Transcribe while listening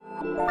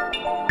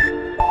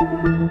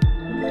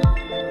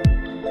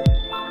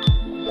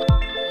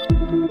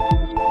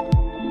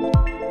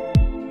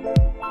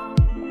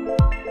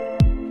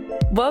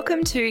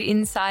Welcome to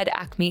Inside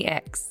Acme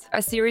X,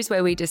 a series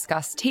where we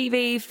discuss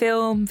TV,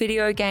 film,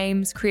 video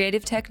games,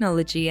 creative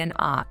technology and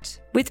art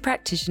with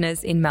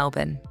practitioners in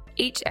Melbourne.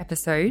 Each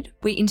episode,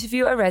 we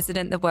interview a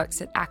resident that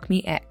works at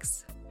Acme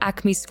X,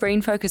 Acme's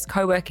screen-focused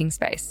co-working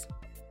space.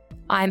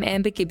 I'm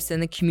Amber Gibson,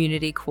 the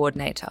Community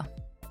Coordinator.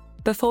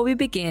 Before we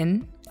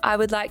begin, I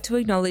would like to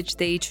acknowledge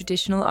the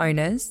traditional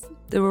owners,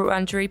 the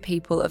Wurundjeri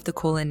people of the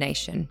Kulin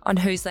Nation, on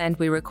whose land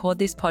we record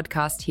this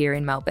podcast here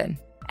in Melbourne.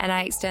 And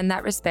I extend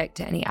that respect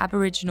to any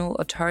Aboriginal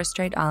or Torres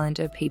Strait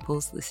Islander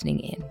peoples listening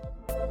in.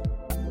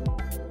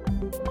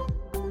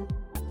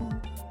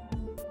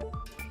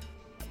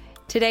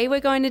 Today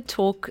we're going to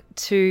talk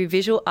to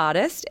visual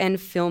artist and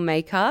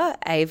filmmaker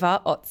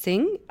Ava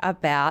Otzing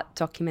about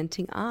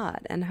documenting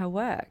art and her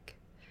work.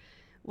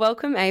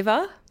 Welcome,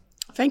 Ava.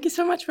 Thank you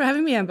so much for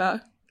having me,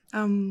 Amber.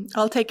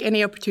 I'll take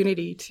any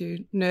opportunity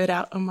to nerd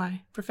out on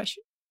my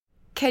profession.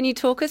 Can you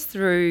talk us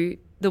through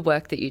the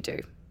work that you do?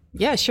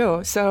 Yeah,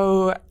 sure.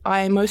 So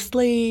I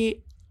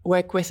mostly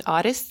work with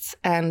artists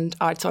and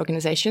arts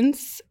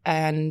organizations,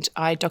 and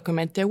I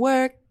document their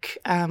work.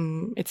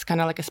 It's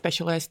kind of like a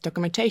specialized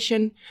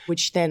documentation,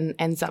 which then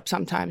ends up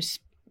sometimes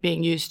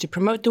being used to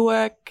promote the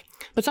work,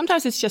 but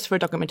sometimes it's just for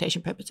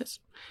documentation purposes.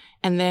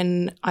 And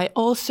then I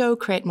also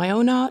create my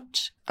own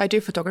art. I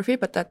do photography,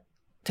 but that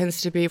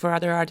tends to be for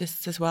other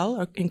artists as well,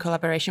 or in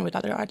collaboration with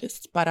other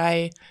artists. But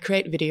I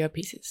create video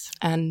pieces,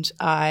 and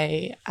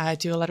I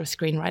do a lot of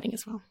screenwriting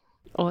as well.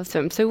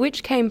 Awesome. So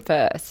which came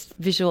first,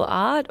 visual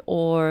art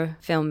or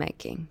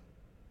filmmaking?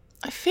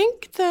 I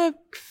think the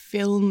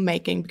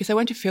filmmaking, because I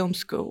went to film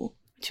school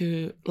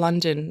to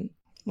London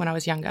when I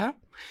was younger.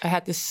 I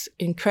had this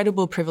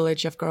incredible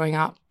privilege of growing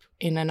up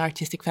in an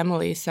artistic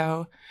family.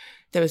 So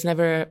there was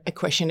never a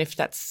question if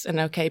that's an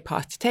okay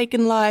path to take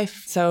in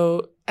life.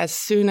 So as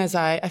soon as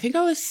I think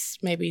I was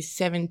maybe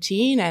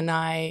 17, and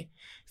I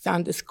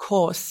found this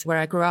course where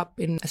I grew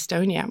up in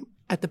Estonia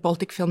at the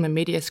Baltic Film and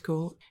Media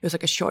School. It was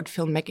like a short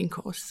filmmaking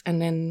course. And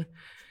then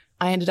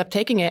I ended up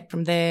taking it.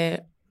 From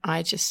there,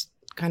 I just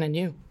kind of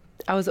knew.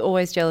 I was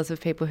always jealous of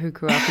people who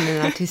grew up in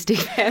an artistic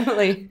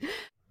family.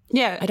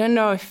 Yeah, I don't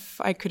know if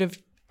I could have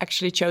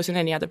actually chosen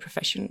any other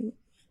profession.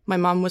 My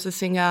mum was a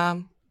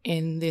singer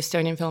in the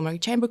Estonian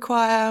Philharmonic Chamber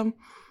Choir,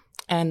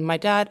 and my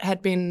dad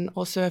had been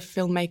also a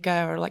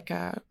filmmaker, or like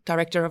a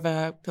director of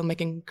a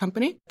filmmaking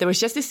company. There was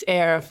just this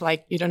air of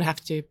like, you don't have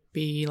to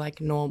be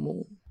like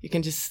normal. You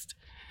can just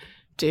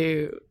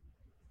do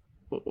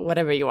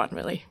whatever you want,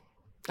 really.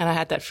 And I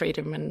had that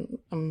freedom, and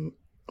I'm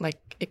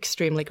like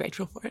extremely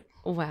grateful for it.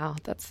 Wow,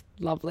 that's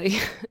lovely.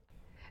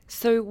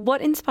 So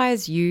what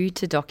inspires you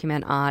to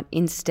document art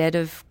instead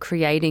of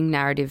creating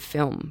narrative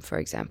film, for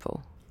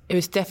example? It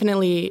was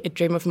definitely a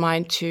dream of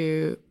mine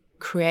to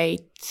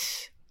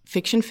create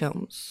fiction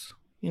films,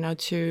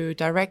 to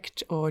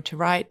direct or to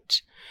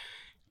write.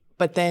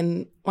 But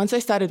then once I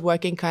started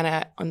working kind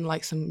of on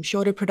like some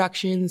shorter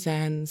productions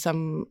and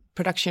some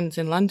productions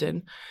in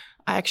London,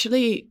 I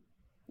actually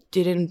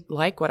didn't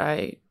like what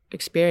I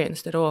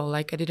experienced at all.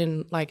 Like, I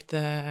didn't like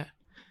the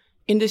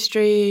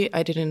industry.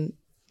 I didn't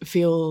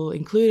feel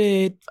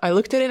included. I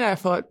looked at it and I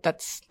thought,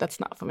 that's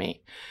not for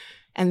me.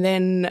 And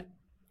then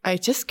I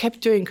just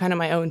kept doing kind of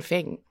my own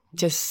thing,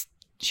 just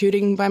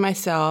shooting by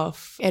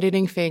myself,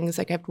 editing things.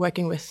 I kept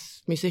working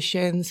with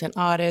musicians and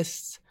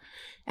artists.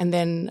 And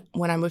then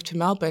when I moved to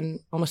Melbourne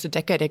almost a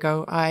decade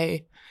ago,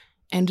 I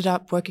ended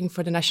up working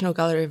for the National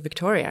Gallery of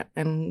Victoria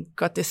and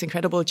got this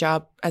incredible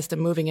job as the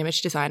moving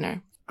image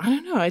designer. I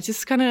don't know, it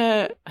just kind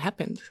of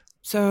happened.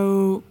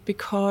 So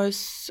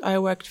because I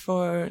worked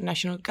for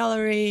National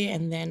Gallery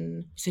and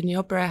then Sydney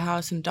Opera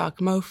House and Dark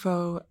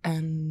Mofo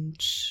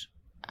and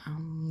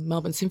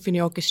Melbourne Symphony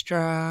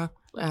Orchestra,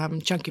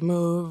 Chunky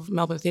Move,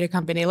 Melbourne Theatre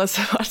Company, lots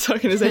of arts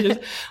organizations,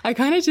 I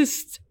kind of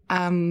just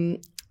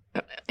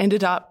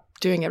ended up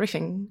doing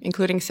everything,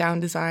 including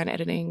sound design,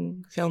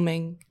 editing,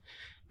 filming,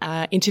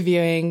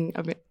 interviewing.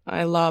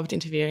 I loved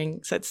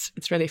interviewing, so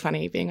it's really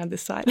funny being on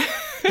this side.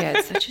 Yeah,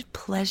 it's such a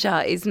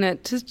pleasure, isn't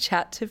it, to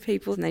chat to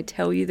people and they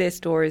tell you their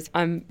stories.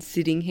 I'm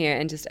sitting here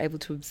and just able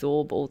to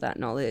absorb all that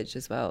knowledge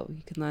as well.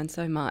 You can learn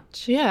so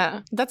much.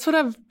 Yeah, that's what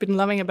I've been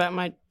loving about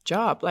my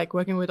job, like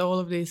working with all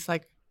of these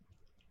like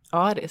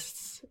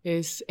artists,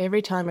 is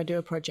every time I do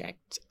a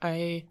project,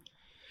 I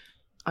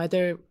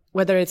either,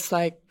 whether it's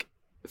like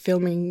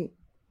filming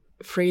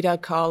Frida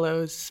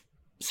Kahlo's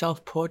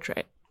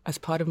self-portrait as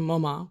part of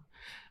MoMA,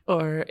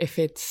 or if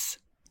it's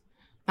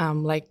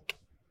like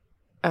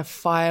a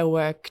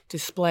firework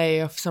display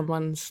of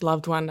someone's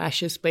loved one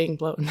ashes being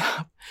blown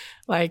up.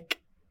 Like,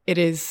 it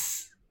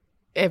is,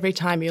 every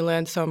time you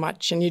learn so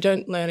much, and you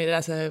don't learn it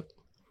as a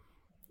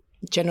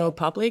general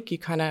public, you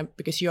kind of,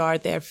 because you are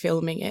there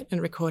filming it and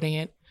recording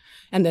it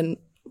and then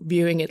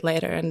viewing it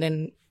later and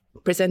then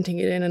presenting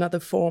it in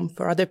another form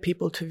for other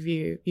people to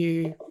view,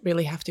 you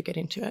really have to get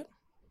into it.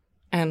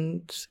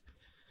 And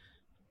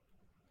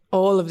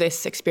all of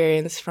this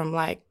experience from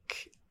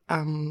like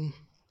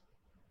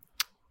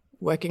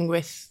working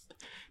with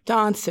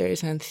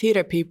dancers and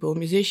theater people,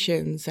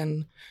 musicians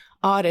and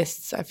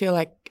artists. I feel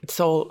like it's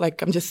all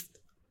like I'm just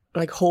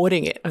like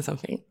hoarding it or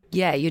something.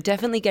 Yeah, you're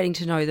definitely getting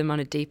to know them on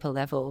a deeper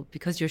level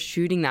because you're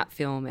shooting that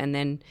film and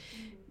then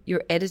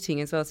you're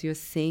editing as well, so you're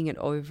seeing it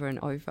over and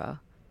over.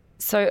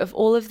 So of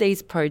all of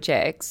these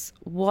projects,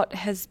 what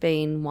has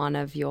been one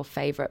of your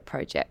favourite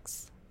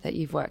projects that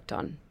you've worked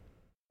on?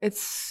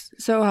 It's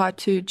so hard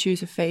to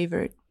choose a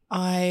favorite.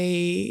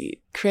 I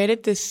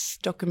created this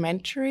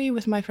documentary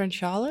with my friend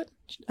Charlotte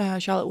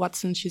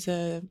Watson. She's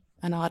an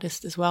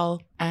artist as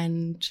well.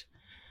 And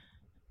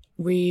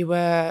we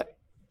were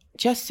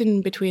just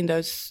in between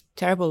those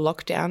terrible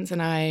lockdowns,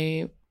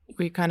 and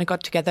we kind of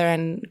got together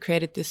and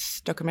created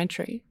this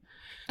documentary.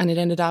 And it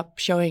ended up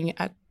showing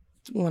at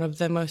one of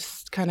the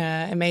most kind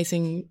of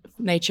amazing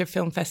nature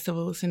film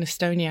festivals in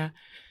Estonia.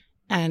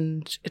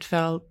 And it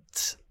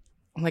felt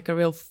like a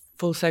real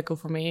full circle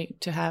for me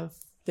to have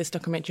this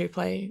documentary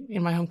play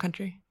in my home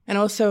country. And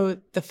also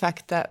the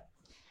fact that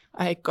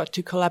I got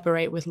to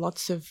collaborate with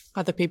lots of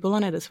other people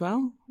on it as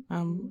well.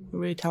 A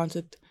really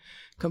talented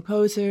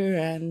composer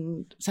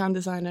and sound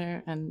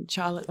designer, and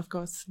Charlotte, of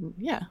course.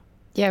 Yeah.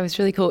 Yeah, it was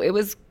really cool.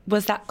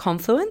 Was that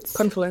Confluence?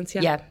 Confluence,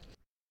 yeah. Yeah.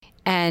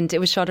 And it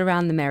was shot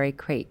around the Merri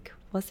Creek,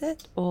 was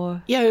it?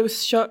 Or yeah, it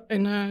was shot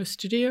in a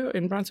studio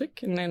in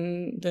Brunswick and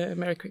then the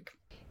Merri Creek.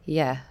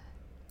 Yeah.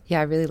 Yeah,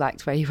 I really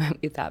liked where you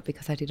went with that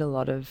because I did a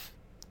lot of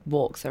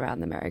walks around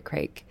the Merri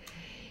Creek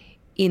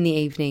in the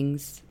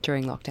evenings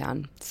during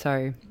lockdown.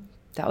 So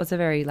that was a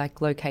very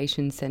like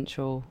location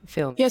central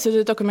film. Yeah, so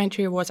the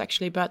documentary was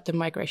actually about the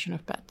migration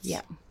of bats.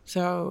 Yeah.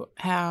 So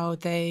how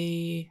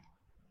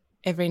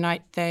every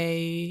night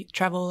they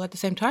travel at the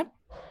same time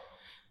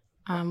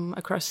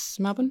across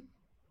Melbourne,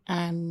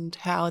 and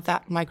how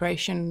that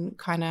migration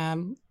kind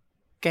of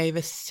gave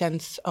a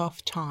sense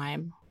of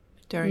time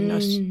during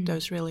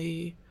those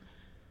really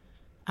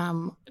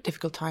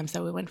difficult times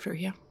that we went through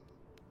here.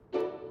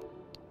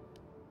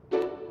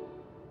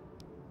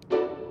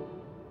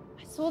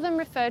 I saw them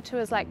referred to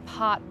as like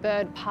part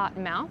bird, part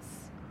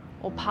mouse,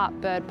 or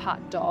part bird,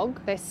 part dog.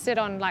 They sit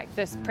on like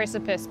this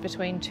precipice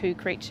between two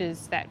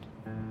creatures that,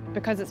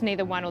 because it's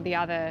neither one or the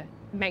other,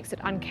 makes it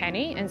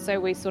uncanny, and so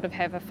we sort of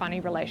have a funny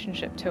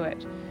relationship to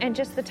it. And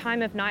just the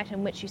time of night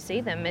in which you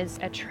see them is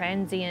a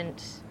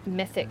transient,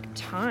 mythic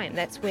time.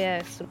 That's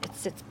where sort of it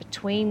sits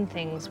between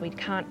things. We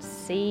can't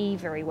see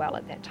very well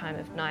at that time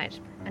of night.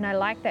 And I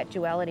like that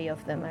duality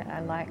of them.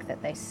 I like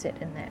that they sit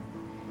in that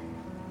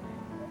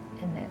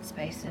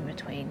space in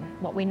between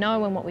what we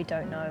know and what we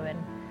don't know.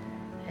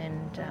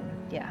 And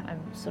yeah,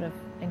 I'm sort of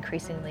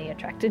increasingly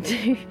attracted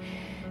to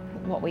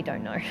what we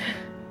don't know.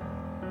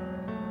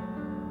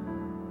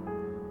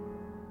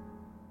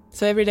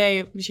 So every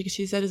day,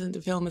 she said it in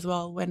the film as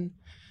well, when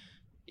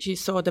she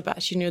saw the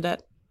bat, she knew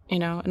that, you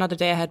know, another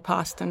day had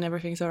passed and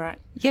everything's all right.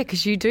 Yeah,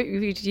 because you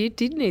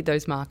did need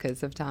those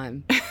markers of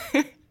time.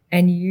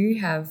 And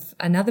you have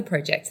another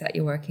project that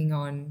you're working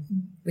on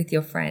with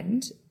your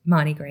friend,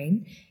 Marnie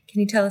Green.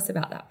 Can you tell us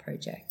about that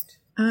project?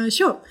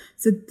 Sure.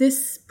 So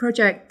this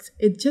project,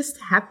 it just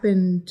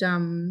happened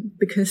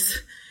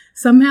because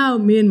somehow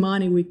me and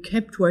Marnie, we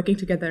kept working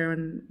together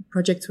on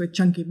projects with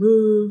Chunky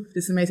Move,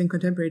 this amazing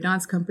contemporary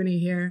dance company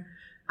here.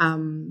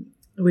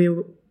 We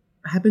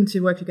happened to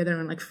work together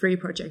on like 3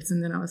 projects.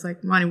 And then I was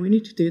like, Marnie, we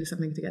need to do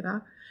something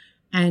together.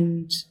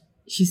 And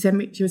she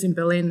was in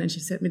Berlin, and she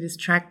sent me this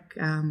track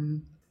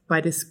by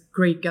this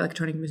Greek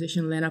electronic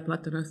musician, Lena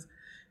Platonos.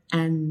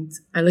 And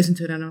I listened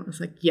to it and I was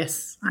like,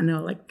 yes, I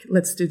know, like,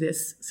 let's do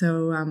this.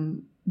 So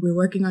we're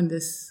working on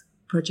this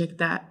project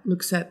that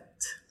looks at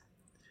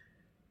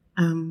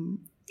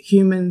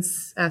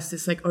humans as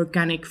this like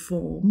organic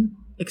form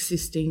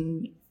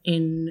existing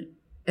in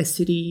a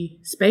city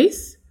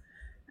space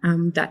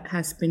that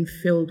has been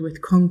filled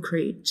with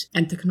concrete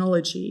and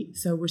technology.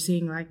 So we're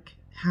seeing like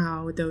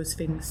how those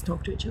things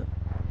talk to each other.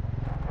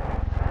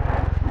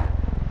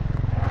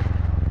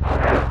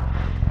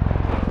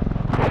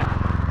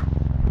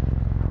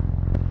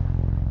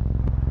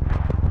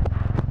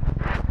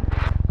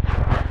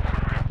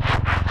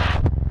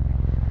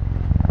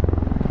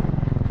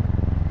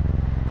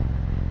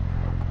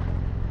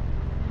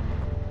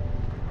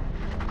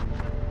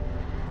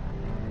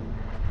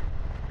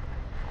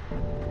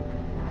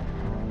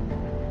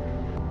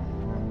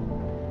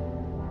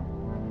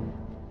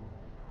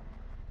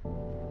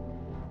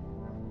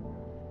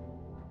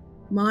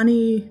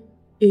 Marnie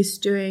is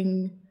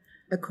doing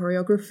a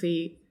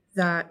choreography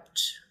that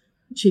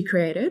she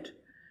created,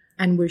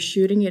 and we're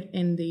shooting it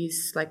in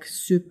these like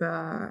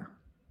super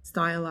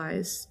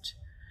stylized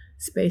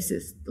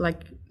spaces,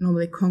 like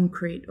normally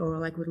concrete or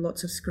like with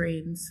lots of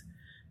screens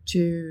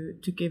to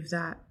give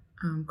that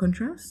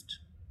contrast.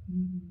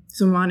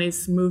 So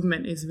Marnie's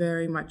movement is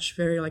very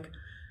like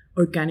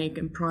organic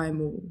and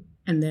primal,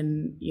 and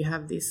then you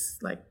have these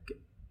like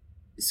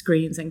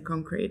screens and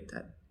concrete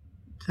that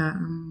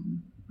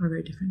are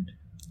very different.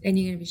 And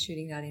you're going to be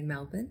shooting that in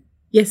Melbourne?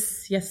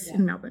 Yes, yeah.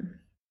 In Melbourne.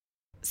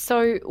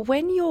 So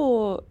when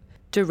you're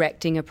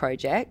directing a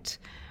project,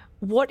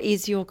 What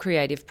is your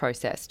creative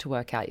process to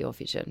work out your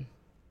vision?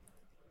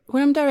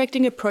 When I'm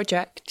directing a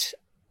project,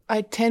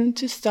 I tend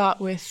to start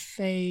with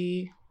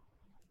a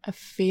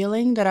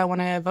feeling that I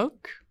want to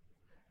evoke,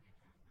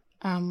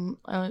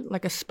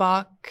 like a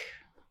spark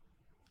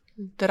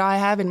that I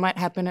have. It might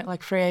happen at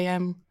like 3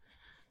 a.m.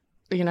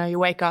 You know, you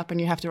wake up and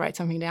you have to write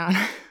something down,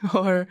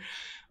 or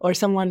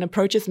someone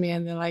approaches me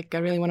and they're like, "I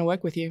really want to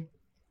work with you,"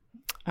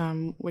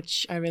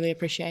 which I really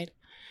appreciate.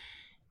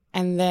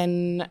 And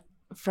then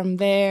from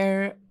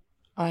there,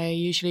 I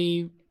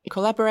usually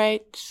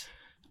collaborate,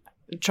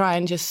 try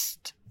and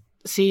just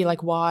see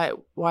like why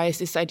is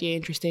this idea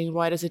interesting?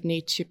 Why does it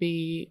need to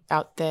be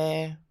out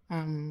there?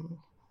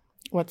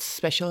 What's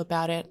special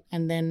about it?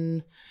 And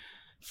then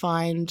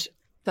find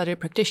other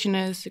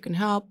practitioners who can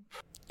help.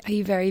 Are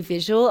you very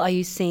visual? Are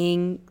you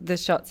seeing the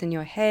shots in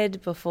your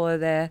head before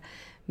they're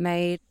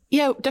made?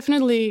 Yeah,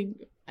 definitely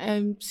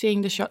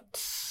seeing the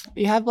shots.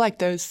 You have like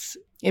those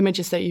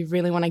images that you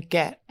really want to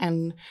get,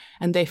 and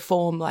they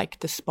form like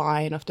the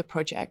spine of the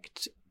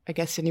project, I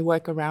guess, and you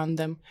work around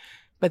them.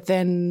 But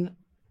then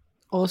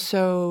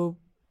also,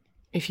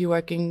 if you're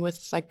working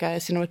with like a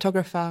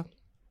cinematographer,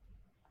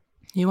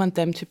 you want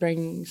them to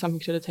bring something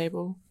to the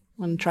table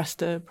and trust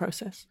the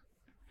process.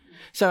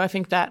 So I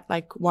think that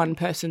like one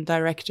person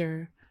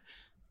director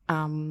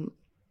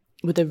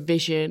with a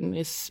vision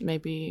is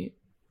maybe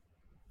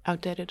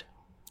outdated.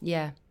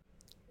 Yeah.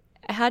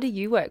 How do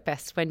you work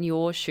best when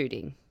you're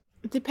shooting?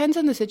 It depends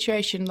on the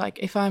situation. Like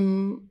if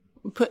I'm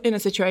put in a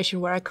situation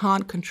where I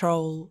can't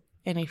control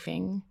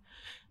anything,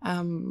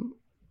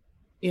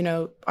 you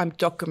know, I'm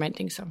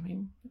documenting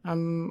something.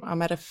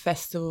 I'm at a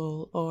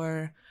festival,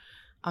 or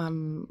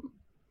I'm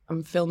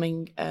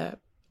filming an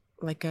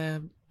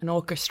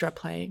orchestra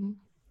playing.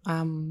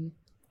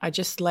 I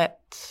just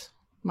let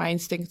my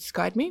instincts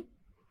guide me.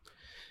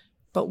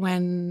 But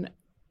when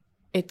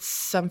it's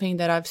something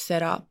that I've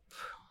set up,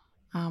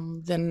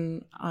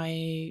 then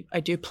I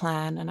do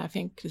plan, and I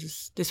think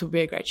this will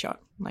be a great shot.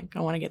 Like, I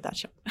want to get that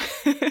shot.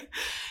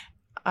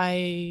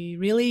 I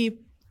really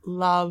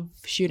love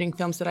shooting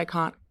films that I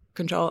can't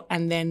control,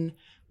 and then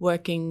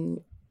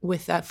working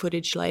with that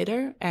footage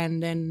later,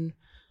 and then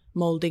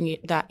molding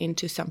that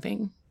into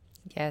something.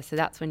 Yeah, so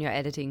that's when your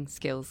editing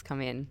skills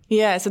come in.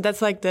 Yeah, so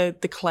that's like the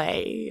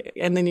clay,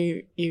 and then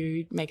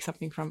you make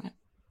something from it.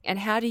 And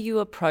how do you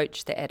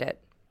approach the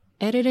edit?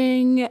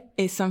 Editing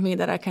is something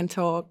that I can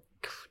talk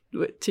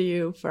to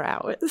you for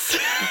hours.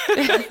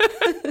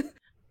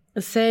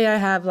 Say I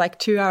have like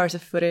 2 hours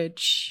of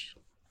footage.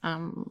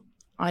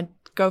 I'd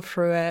go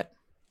through it,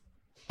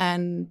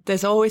 and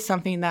there's always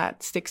something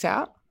that sticks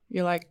out.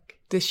 You're like,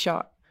 this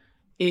shot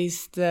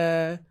is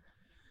the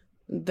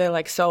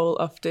like soul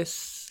of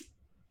this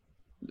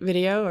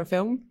video or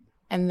film,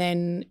 and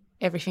then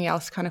everything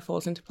else kind of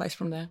falls into place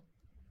from there.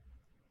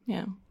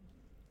 Yeah.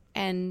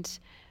 And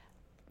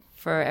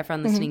for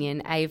everyone listening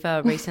in,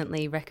 Ava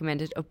recently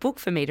recommended a book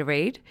for me to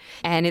read,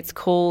 and it's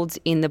called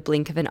In the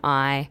Blink of an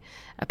Eye,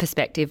 A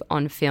Perspective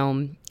on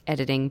Film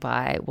Editing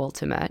by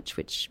Walter Murch,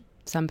 which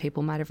some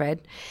people might have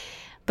read.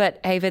 But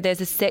Ava,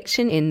 there's a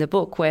section in the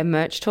book where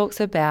Murch talks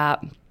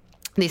about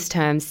this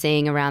term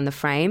seeing around the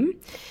frame,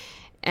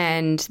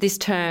 and this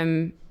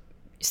term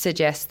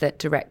suggests that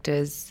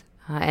directors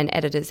and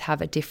editors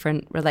have a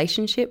different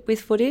relationship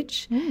with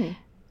footage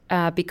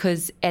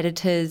because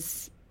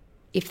editors,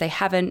 if they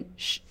haven't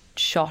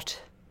shot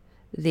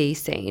the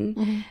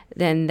scene,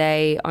 then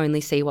they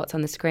only see what's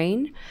on the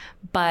screen.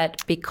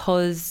 But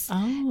because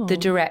the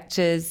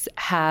directors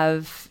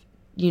have,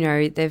 you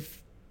know,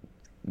 they've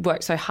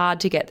worked so hard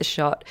to get the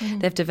shot,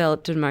 they've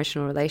developed an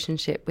emotional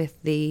relationship with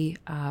the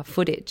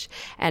footage,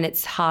 and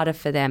it's harder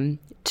for them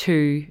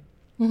to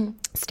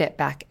step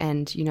back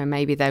and, you know,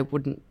 maybe they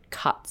wouldn't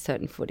cut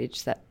certain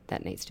footage that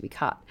needs to be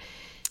cut.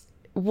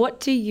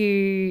 What do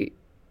you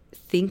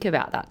think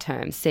about that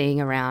term, seeing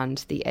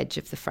around the edge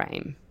of the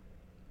frame?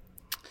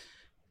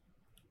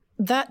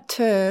 That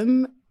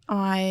term,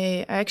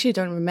 I actually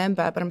don't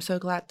remember, but I'm so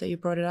glad that you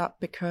brought it up,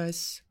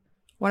 because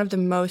one of the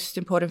most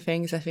important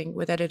things I think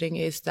with editing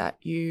is that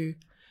you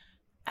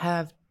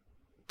have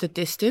the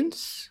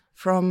distance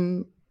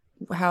from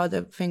how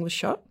the thing was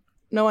shot.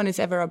 No one is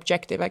ever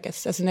objective, I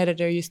guess. As an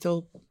editor, you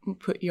still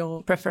put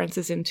your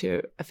preferences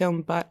into a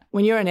film, but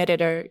when you're an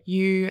editor,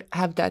 you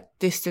have that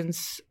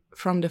distance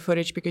from the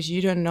footage because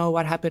you don't know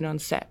what happened on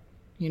set,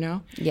 you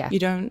know? Yeah. You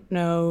don't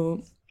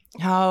know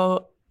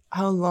how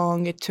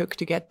long it took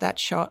to get that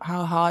shot,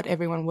 how hard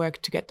everyone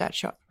worked to get that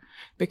shot.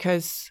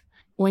 Because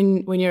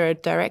when you're a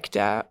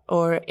director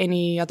or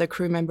any other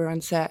crew member on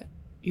set,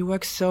 you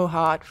work so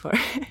hard for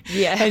it.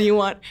 Yeah. And you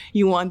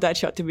want that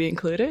shot to be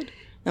included.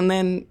 And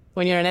then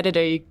when you're an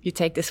editor, you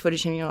take this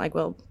footage and you're like,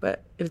 well,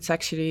 but it's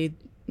actually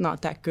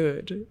not that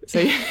good, so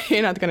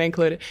you're not going to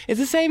include it. It's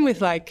the same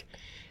with like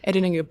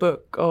editing a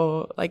book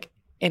or like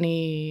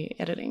any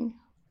editing.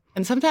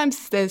 And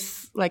sometimes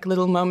there's like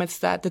little moments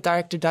that the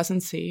director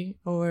doesn't see,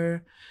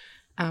 or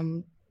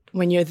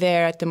when you're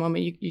there at the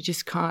moment, you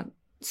just can't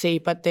see,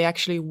 but they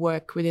actually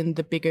work within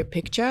the bigger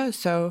picture.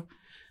 So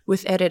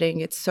with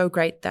editing, it's so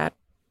great that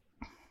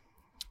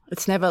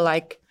it's never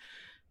like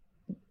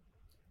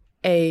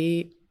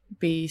A,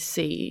 B,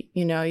 C.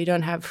 You know, you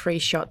don't have 3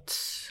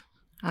 shots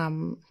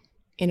in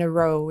a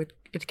row.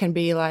 It can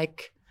be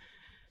like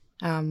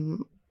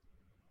 2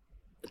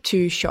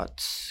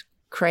 shots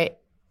create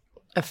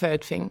a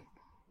third thing,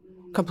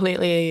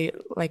 completely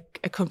like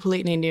a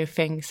completely new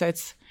thing. So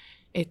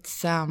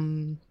it's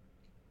I'm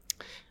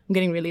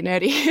getting really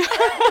nerdy.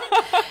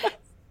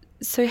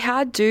 So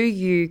how do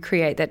you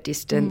create that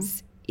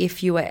distance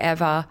if you are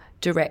ever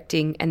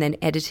directing and then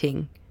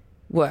editing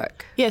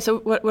work? Yeah, so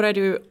what I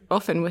do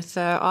often with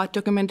art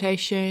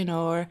documentation,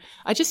 or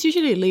I just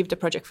usually leave the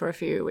project for a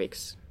few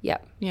weeks. Yeah.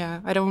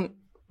 Yeah, I don't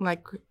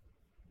like,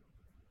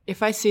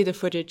 if I see the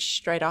footage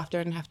straight after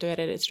and have to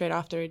edit it straight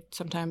after, it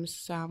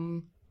sometimes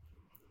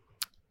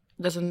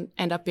doesn't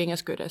end up being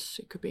as good as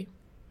it could be.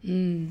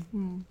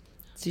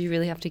 So you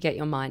really have to get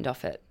your mind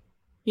off it.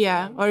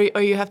 Yeah,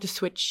 or you have to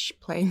switch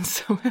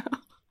planes somehow.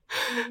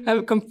 Have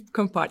it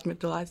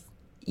compartmentalized.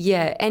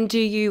 Yeah, and do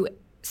you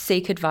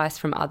seek advice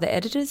from other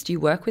editors? Do you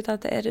work with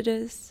other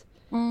editors?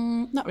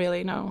 Not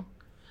really, no.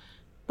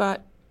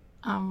 But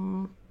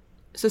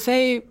so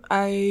say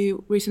I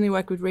recently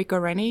worked with Rico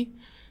Rennie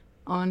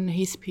on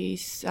his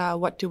piece,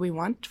 What Do We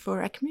Want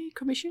for Acme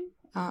Commission,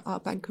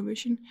 Art Bank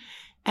Commission.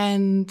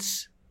 And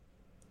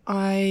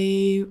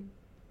I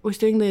was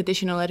doing the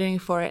additional editing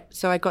for it.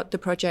 So I got the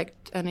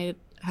project and it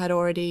had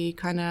already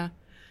kind of,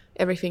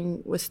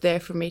 everything was there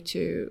for me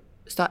to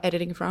start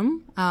editing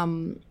from.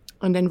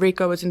 And then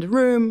Rico was in the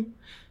room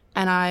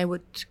and I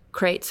would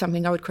create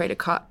something. I would create a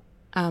cut.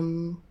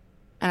 And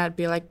I'd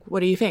be like,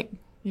 what do you think?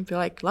 He'd be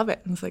like, love it.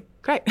 And I was like,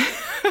 great.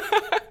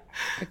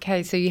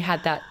 Okay, so you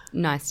had that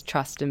nice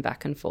trust and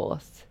back and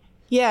forth.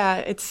 Yeah,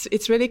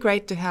 it's really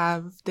great to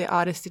have the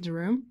artist in the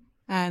room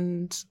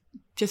and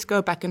just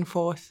go back and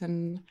forth,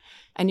 and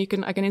I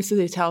can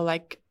instantly tell,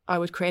 like, I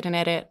would create an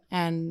edit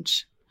and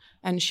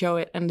show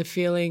it and the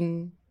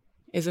feeling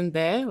isn't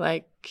there.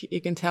 Like,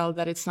 you can tell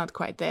that it's not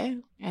quite there,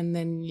 and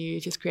then you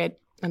just create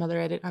another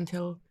edit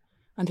until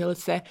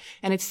it's there.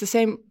 And it's the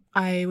same.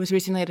 I was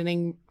recently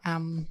editing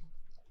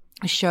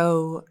a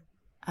show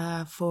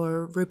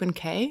for Ruben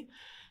K.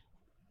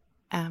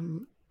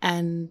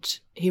 And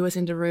he was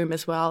in the room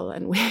as well,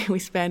 and we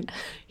spent.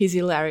 He's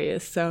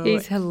hilarious. So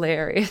he's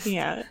hilarious.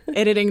 Yeah,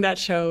 editing that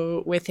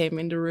show with him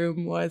in the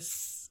room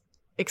was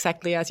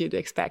exactly as you'd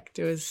expect.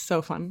 It was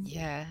so fun.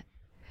 Yeah.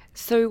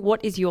 So,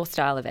 what is your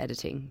style of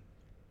editing?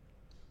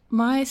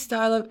 My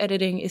style of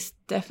editing is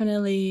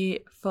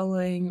definitely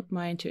following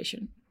my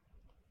intuition.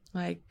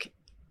 Like,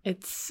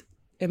 it's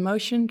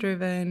emotion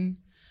driven.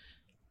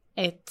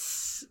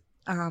 It's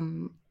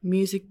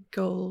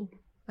musical.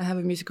 I have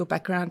a musical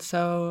background,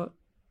 so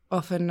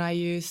often I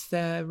use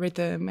the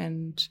rhythm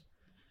and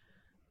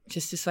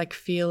just this like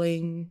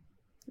feeling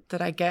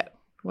that I get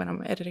when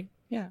I'm editing.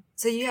 Yeah.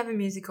 So you have a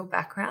musical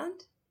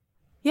background?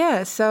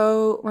 Yeah.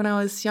 So when I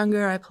was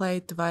younger, I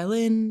played the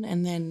violin,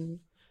 and then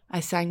I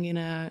sang in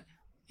a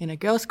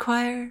girls'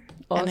 choir.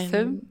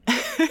 Awesome.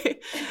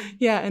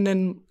 And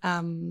then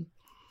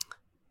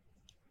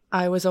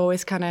I was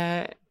always kind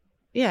of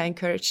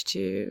encouraged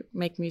to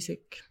make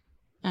music.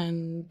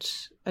 And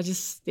I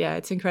just,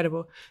 it's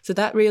incredible. So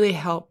that really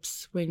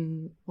helps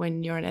when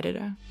you're an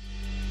editor.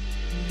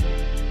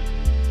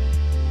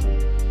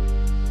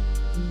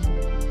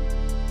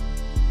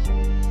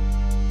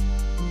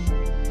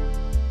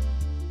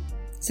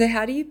 So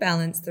how do you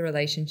balance the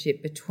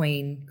relationship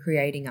between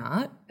creating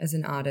art as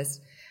an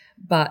artist,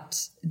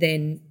 but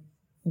then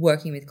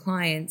working with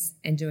clients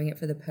and doing it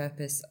for the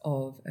purpose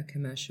of a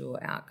commercial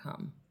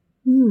outcome?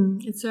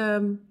 It's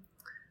a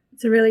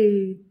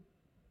really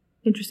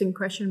interesting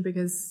question,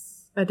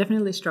 because I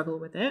definitely struggle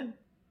with it.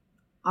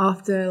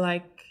 After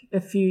like a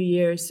few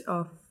years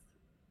of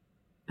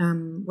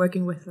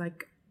working with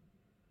like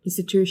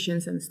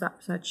institutions and stuff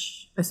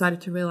such, I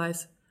started to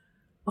realize,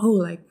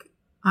 like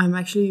I'm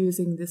actually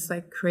using this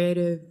like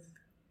creative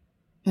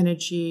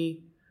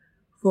energy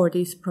for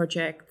these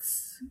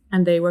projects,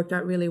 and they worked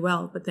out really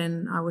well, but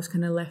then I was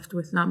kind of left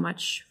with not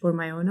much for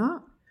my own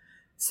art.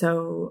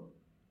 So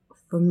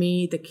for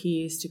me, the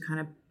key is to kind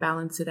of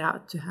balance it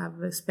out, to have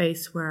a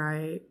space where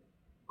I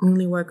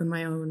only work on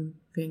my own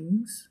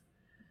things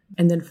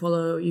and then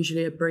follow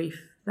usually a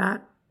brief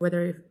that,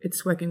 whether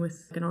it's working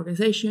with an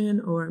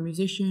organization or a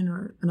musician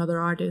or another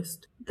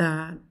artist,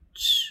 that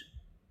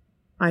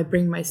I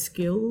bring my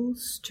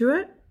skills to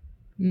it,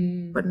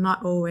 but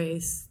not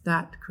always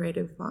that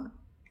creative part.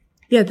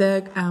 Yeah,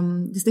 the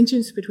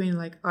distinctions between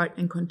like art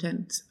and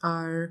content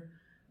are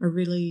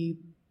really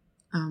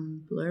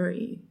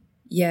blurry.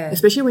 Yeah.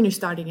 Especially when you're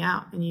starting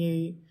out and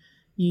you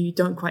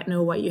don't quite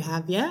know what you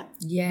have yet.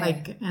 Yeah.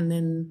 Like, and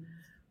then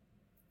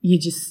you're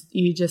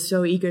just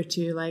so eager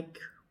to like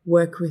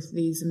work with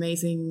these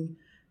amazing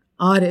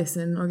artists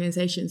and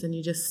organizations, and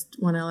you just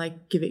want to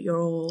like give it your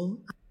all.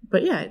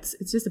 But yeah, it's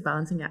just a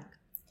balancing act.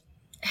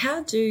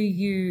 How do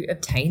you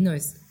obtain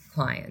those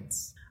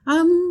clients?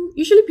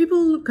 Usually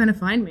people kind of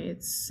find me.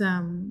 It's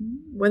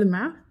word of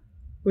mouth,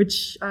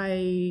 which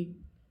I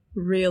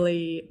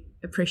really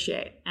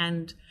appreciate.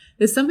 And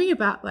there's something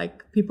about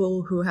like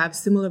people who have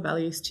similar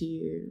values to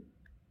you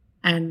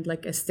and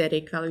like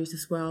aesthetic values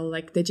as well.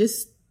 Like they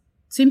just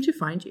seem to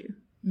find you.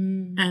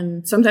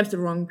 And sometimes the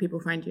wrong people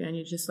find you and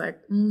you're just like,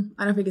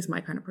 I don't think it's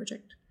my kind of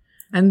project.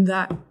 And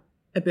that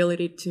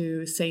ability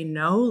to say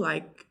no,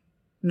 like,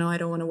 no, I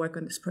don't want to work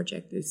on this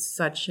project is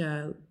such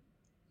a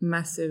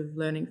massive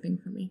learning thing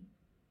for me.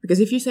 Because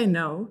if you say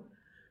no,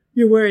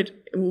 you're worried,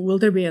 will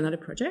there be another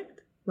project?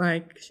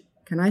 Like,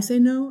 can I say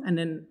no? And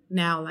then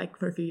now, like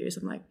for a few years,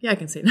 I'm like, yeah, I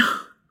can say no.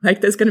 Like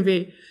there's going to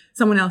be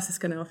someone else is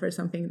going to offer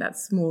something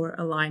that's more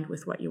aligned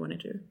with what you want to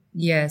do.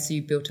 Yeah, so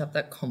you built up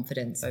that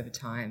confidence over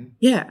time.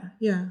 Yeah.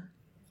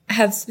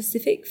 Have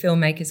specific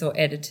filmmakers or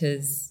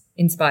editors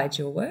inspired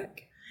your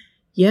work?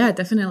 Yeah,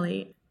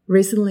 definitely.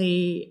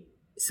 Recently,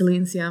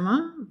 Céline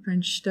Sciamma,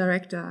 French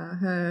director,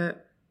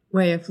 her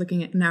way of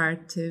looking at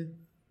narrative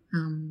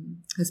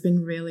has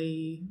been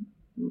really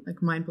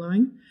like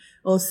mind-blowing.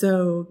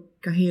 Also,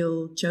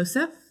 Kahil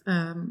Joseph,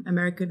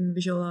 American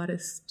visual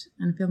artist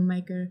and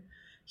filmmaker.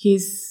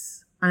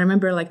 I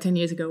remember like 10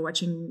 years ago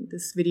watching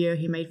this video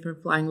he made for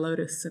Flying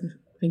Lotus and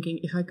thinking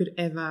if I could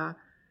ever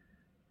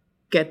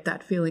get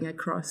that feeling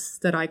across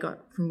that I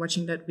got from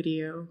watching that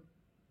video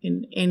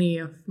in any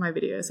of my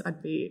videos,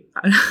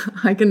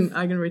 I can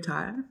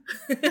retire.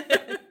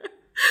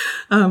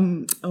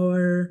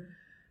 Or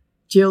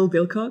Jill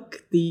Bilcock,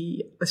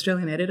 the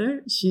Australian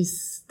editor,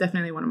 she's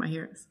definitely one of my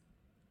heroes.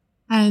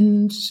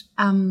 And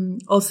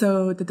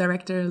also the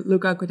director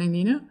Luca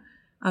Guadagnino,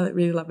 I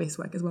really love his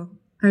work as well.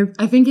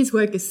 I think his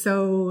work is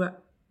so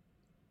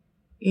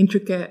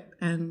intricate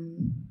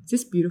and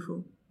just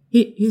beautiful.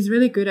 He's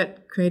really good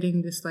at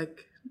creating this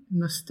like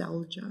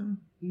nostalgia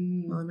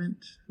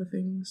element for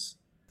things.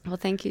 Well,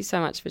 thank you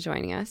so much for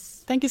joining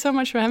us. Thank you so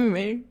much for having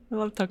me. I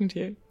love talking to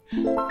you.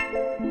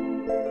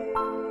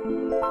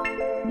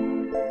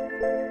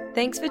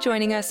 Thanks for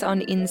joining us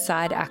on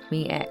Inside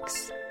Acme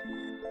X.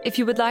 If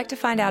you would like to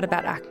find out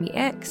about Acme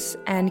X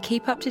and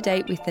keep up to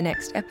date with the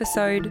next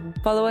episode,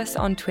 follow us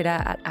on Twitter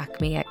at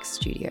Acme X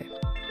Studio.